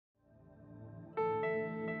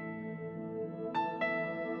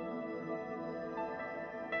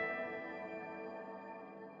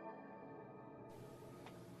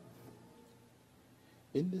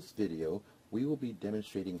In this video, we will be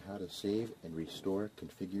demonstrating how to save and restore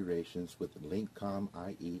configurations with LinkConn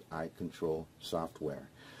iControl software.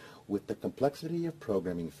 With the complexity of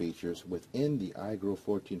programming features within the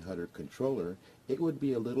iGrow1400 controller, it would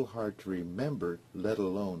be a little hard to remember, let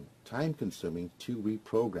alone time-consuming to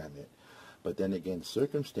reprogram it. But then again,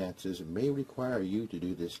 circumstances may require you to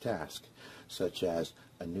do this task, such as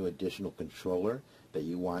a new additional controller that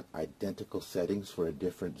you want identical settings for a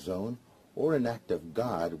different zone, or an act of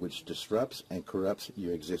God which disrupts and corrupts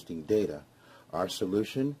your existing data. Our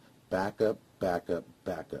solution: backup, backup,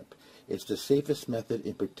 backup. It's the safest method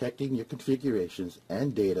in protecting your configurations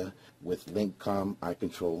and data with LinkConn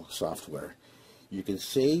iControl software. You can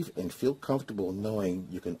save and feel comfortable knowing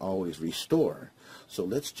you can always restore. So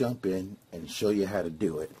let's jump in and show you how to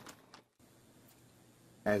do it.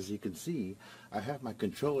 As you can see, I have my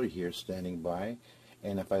controller here standing by,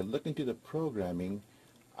 and if I look into the programming,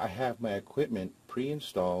 I have my equipment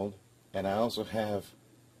pre-installed, and I also have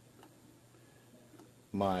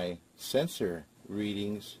my sensor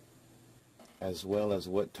readings as well as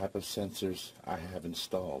what type of sensors I have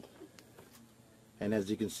installed. And as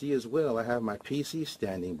you can see as well, I have my PC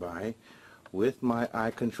standing by with my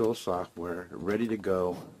iControl software ready to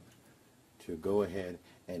go ahead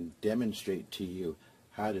and demonstrate to you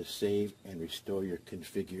how to save and restore your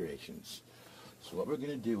configurations. So what we're going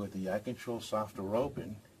to do with the iControl software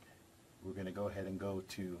open, we're going to go ahead and go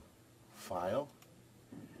to File.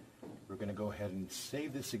 We're going to go ahead and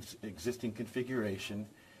save this existing configuration,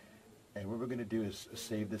 and what we're going to do is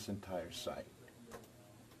save this entire site.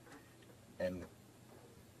 And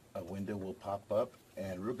a window will pop up,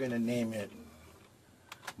 and we're going to name it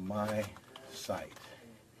My Site.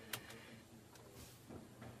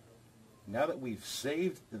 Now that we've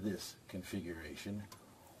saved this configuration,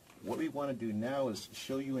 what we want to do now is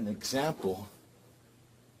show you an example.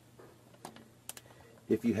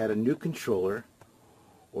 If you had a new controller,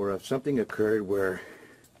 or if something occurred where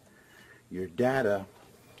your data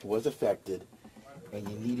was affected and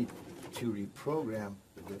you needed to reprogram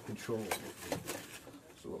the controller.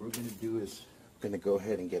 So what we're going to do is we're going to go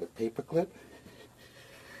ahead and get a paper clip,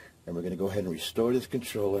 and we're going to go ahead and restore this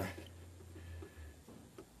controller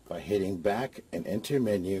by hitting back and enter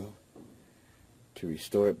menu to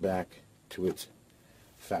restore it back to its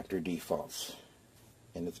factory defaults.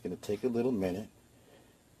 And it's going to take a little minute.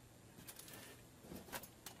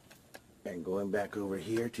 And going back over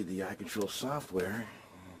here to the iControl software,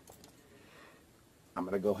 I'm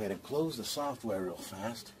going to go ahead and close the software real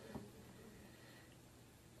fast.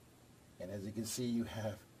 And as you can see, you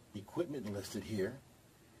have equipment listed here.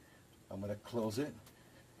 I'm going to close it.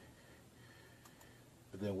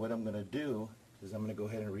 But then what I'm going to do is I'm going to go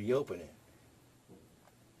ahead and reopen it.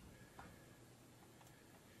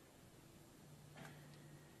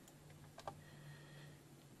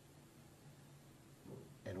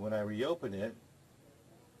 And when I reopen it,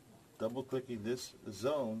 double clicking this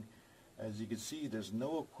zone, as you can see, there's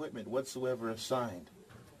no equipment whatsoever assigned,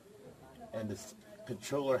 and this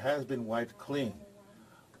controller has been wiped clean.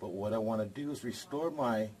 But what I want to do is restore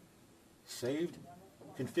my saved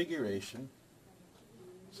configuration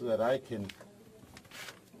so that I can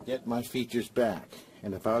get my features back.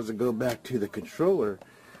 And if I was to go back to the controller,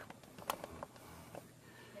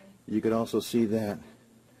 you can also see that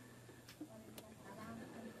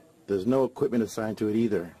there's no equipment assigned to it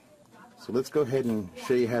either. So let's go ahead and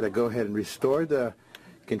show you how to go ahead and restore the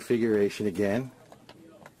configuration again.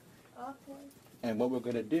 Okay. And what we're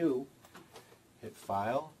going to do, hit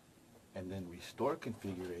File, and then Restore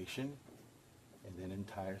Configuration, and then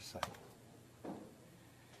Entire Site.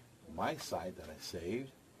 My site that I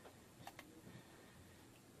saved.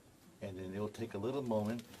 And then it'll take a little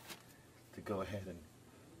moment to go ahead and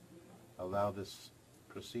allow this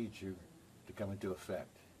procedure to come into effect.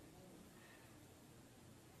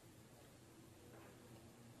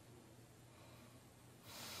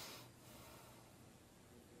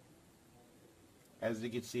 As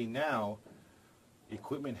you can see now,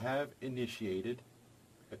 equipment have initiated,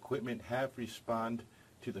 equipment have responded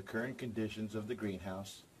to the current conditions of the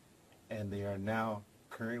greenhouse, and they are now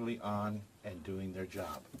currently on and doing their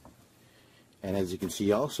job. And as you can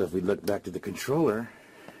see also, if we look back to the controller,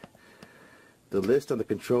 the list on the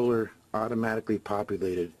controller automatically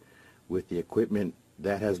populated with the equipment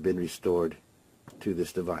that has been restored to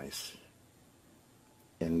this device.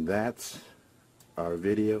 And that's our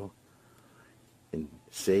video in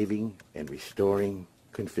saving and restoring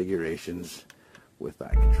configurations with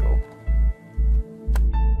iControl.